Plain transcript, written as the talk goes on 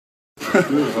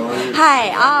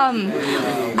Hi.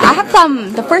 I have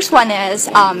the first one is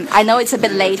I know it's a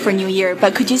bit late for New Year,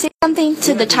 but could you say something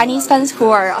to the Chinese fans who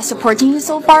are supporting you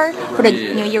so far for the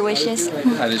New Year wishes?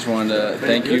 I just wanted to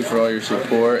thank you for all your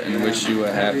support and wish you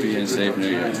a happy and safe New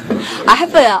Year. I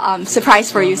have a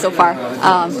surprise for you so far.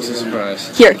 What's the surprise?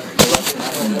 Here. Do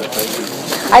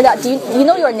you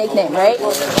know your nickname, right?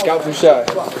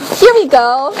 Here we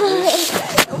go.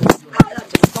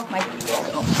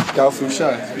 Gao Fu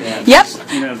Shai. Yep.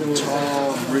 You know,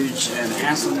 tall, rich, and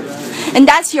handsome. And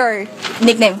that's your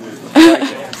nickname.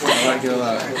 I like it a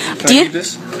lot. Can I keep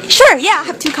this? Sure, yeah, I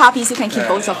have 2 copies. You can keep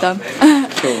both of them.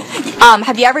 Cool.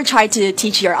 Have you ever tried to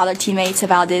teach your other teammates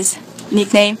about this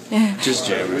nickname? Just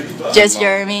Jeremy. Just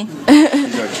Jeremy.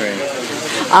 He's our trainer.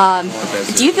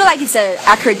 Do you feel like it's an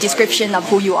accurate description of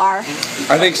who you are?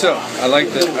 I think so. I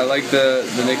like the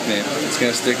nickname. It's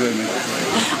gonna stick with me.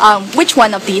 Which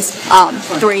one of these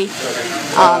 3?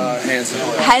 Handsome.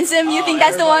 Handsome, you think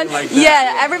that's the one?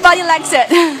 Yeah, everybody likes it.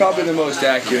 Probably the most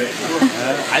accurate.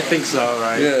 I think so,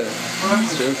 right? Yeah.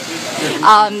 That's true.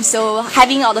 So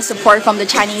having all the support from the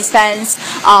Chinese fans,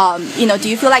 do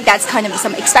you feel like that's kind of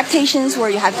some expectations where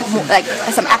you have like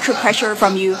some actual pressure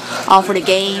from you for the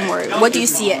game, or what do you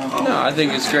see it? No, I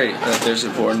think it's great that they're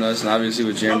supporting us, and obviously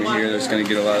with Jeremy here, there's going to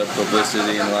get a lot of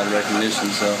publicity and a lot of recognition.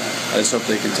 So I just hope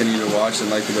they continue to watch and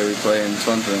like the way we play, and it's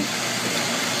fun for them.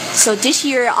 So this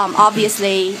year,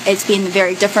 obviously, it's been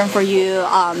very different for you.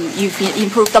 You've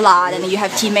improved a lot, and you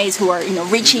have teammates who are,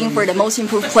 reaching for the Most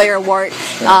Improved Player award.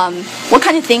 What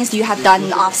kind of things do you have done in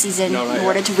the off season in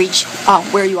order to reach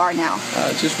where you are now?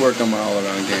 Just work on my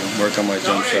all-around game, work on my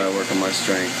jump shot, work on my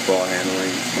strength, ball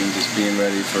handling, and just being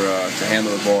ready for to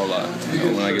handle the ball a lot.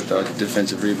 When I get the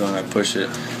defensive rebound, I push it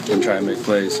and try to make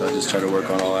plays. So I just try to work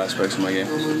on all aspects of my game.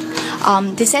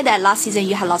 They said that last season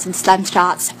you had lots of slam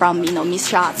shots from missed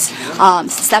shots,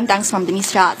 slam dunks from the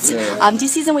missed shots. Yeah.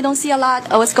 This season we don't see a lot.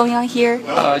 What's going on here?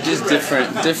 Just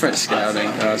different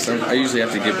scouting. So I usually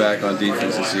have to get back on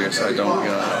defense this year, so I don't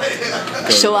go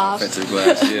show off offensive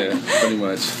glass. Yeah, pretty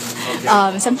much.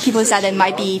 Some people said it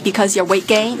might be because your weight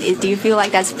gain. Do you feel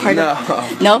like that's part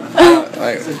of? No.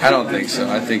 I don't think so.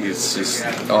 I think it's just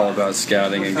all about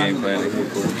scouting and game planning.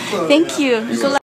 Thank you.